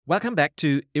Welcome back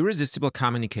to Irresistible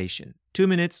Communication. 2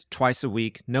 minutes, twice a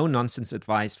week, no nonsense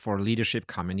advice for leadership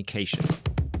communication.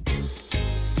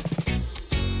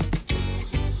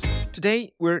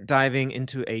 Today, we're diving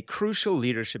into a crucial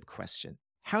leadership question.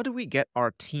 How do we get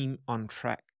our team on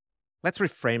track? Let's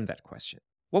reframe that question.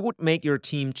 What would make your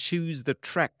team choose the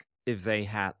track if they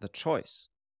had the choice?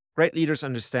 Great leaders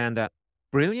understand that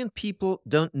brilliant people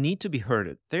don't need to be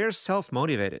herded. They are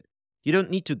self-motivated. You don't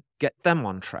need to get them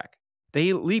on track.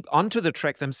 They leap onto the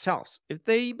track themselves if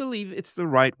they believe it's the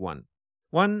right one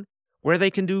where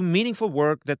they can do meaningful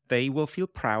work that they will feel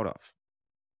proud of.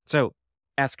 So,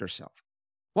 ask yourself,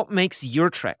 what makes your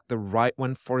track the right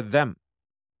one for them?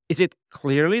 Is it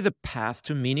clearly the path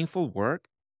to meaningful work?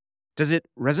 Does it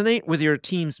resonate with your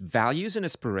team's values and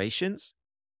aspirations?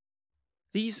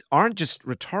 These aren't just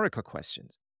rhetorical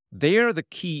questions. They are the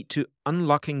key to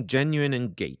unlocking genuine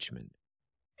engagement.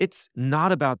 It's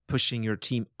not about pushing your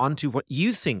team onto what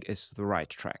you think is the right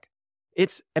track.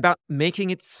 It's about making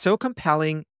it so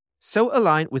compelling, so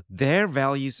aligned with their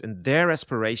values and their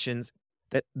aspirations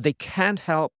that they can't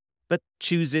help but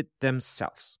choose it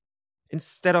themselves.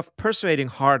 Instead of persuading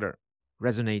harder,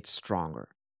 resonate stronger.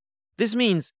 This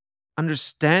means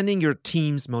understanding your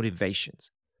team's motivations,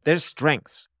 their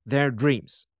strengths, their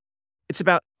dreams. It's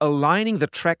about aligning the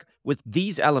track with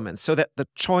these elements so that the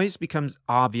choice becomes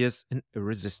obvious and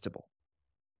irresistible.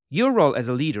 Your role as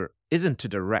a leader isn't to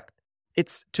direct,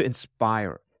 it's to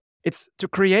inspire. It's to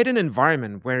create an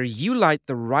environment where you light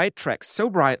the right track so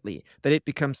brightly that it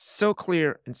becomes so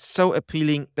clear and so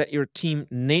appealing that your team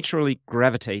naturally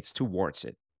gravitates towards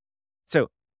it. So,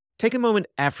 take a moment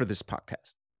after this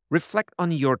podcast. Reflect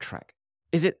on your track.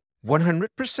 Is it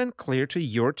 100% clear to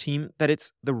your team that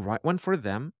it's the right one for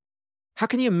them? How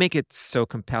can you make it so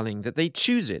compelling that they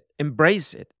choose it,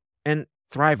 embrace it, and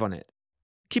thrive on it?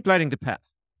 Keep lighting the path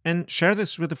and share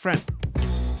this with a friend.